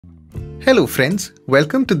Hello friends,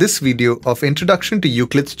 welcome to this video of Introduction to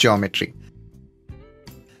Euclids Geometry.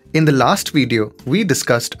 In the last video, we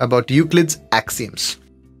discussed about Euclid's axioms.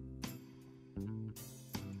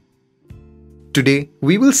 Today,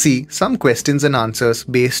 we will see some questions and answers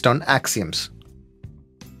based on axioms.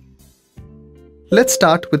 Let's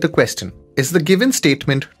start with the question, is the given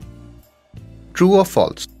statement true or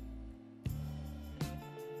false?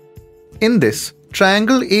 In this,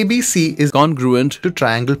 triangle ABC is congruent to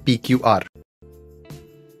triangle PQR.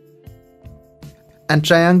 And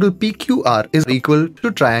triangle PQR is equal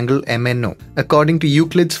to triangle MNO. According to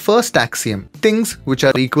Euclid's first axiom, things which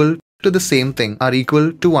are equal to the same thing are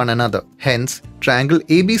equal to one another. Hence, triangle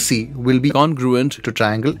ABC will be congruent to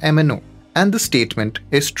triangle MNO. And the statement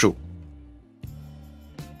is true.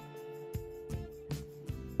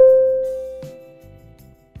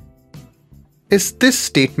 Is this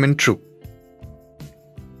statement true?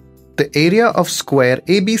 The area of square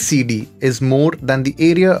ABCD is more than the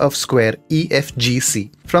area of square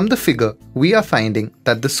EFGC. From the figure, we are finding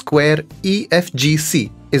that the square EFGC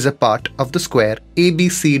is a part of the square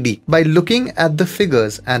ABCD. By looking at the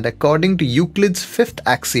figures and according to Euclid's fifth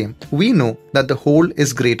axiom, we know that the whole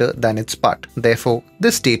is greater than its part. Therefore,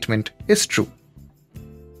 this statement is true.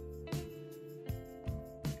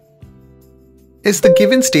 Is the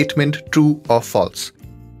given statement true or false?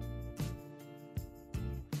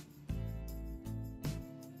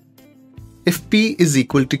 If P is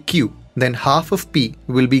equal to Q, then half of P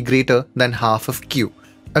will be greater than half of Q.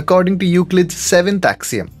 According to Euclid's seventh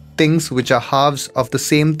axiom, things which are halves of the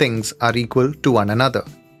same things are equal to one another.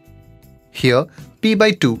 Here, P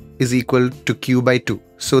by 2 is equal to Q by 2,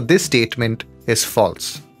 so this statement is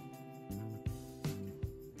false.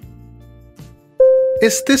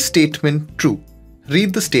 Is this statement true?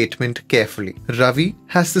 Read the statement carefully. Ravi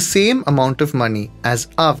has the same amount of money as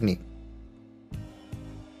Avni.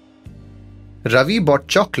 Ravi bought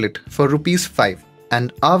chocolate for rupees 5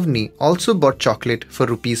 and Avni also bought chocolate for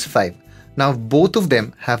rupees 5. Now both of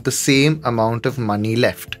them have the same amount of money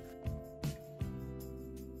left.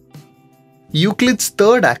 Euclid's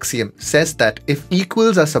third axiom says that if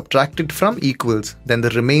equals are subtracted from equals, then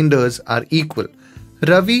the remainders are equal.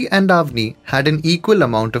 Ravi and Avni had an equal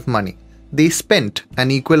amount of money. They spent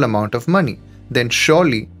an equal amount of money. Then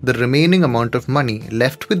surely the remaining amount of money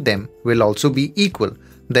left with them will also be equal.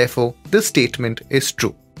 Therefore, this statement is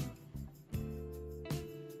true.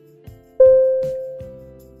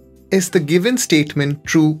 Is the given statement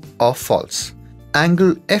true or false?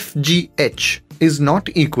 Angle FGH is not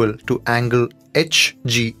equal to angle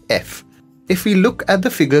HGF. If we look at the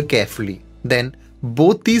figure carefully, then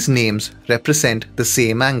both these names represent the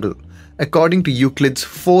same angle. According to Euclid's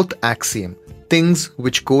fourth axiom, things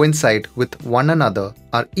which coincide with one another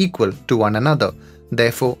are equal to one another.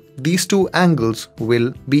 Therefore, these two angles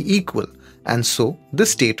will be equal, and so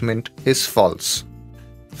this statement is false.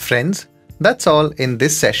 Friends, that's all in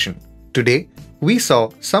this session. Today, we saw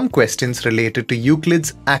some questions related to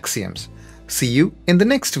Euclid's axioms. See you in the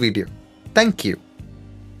next video. Thank you.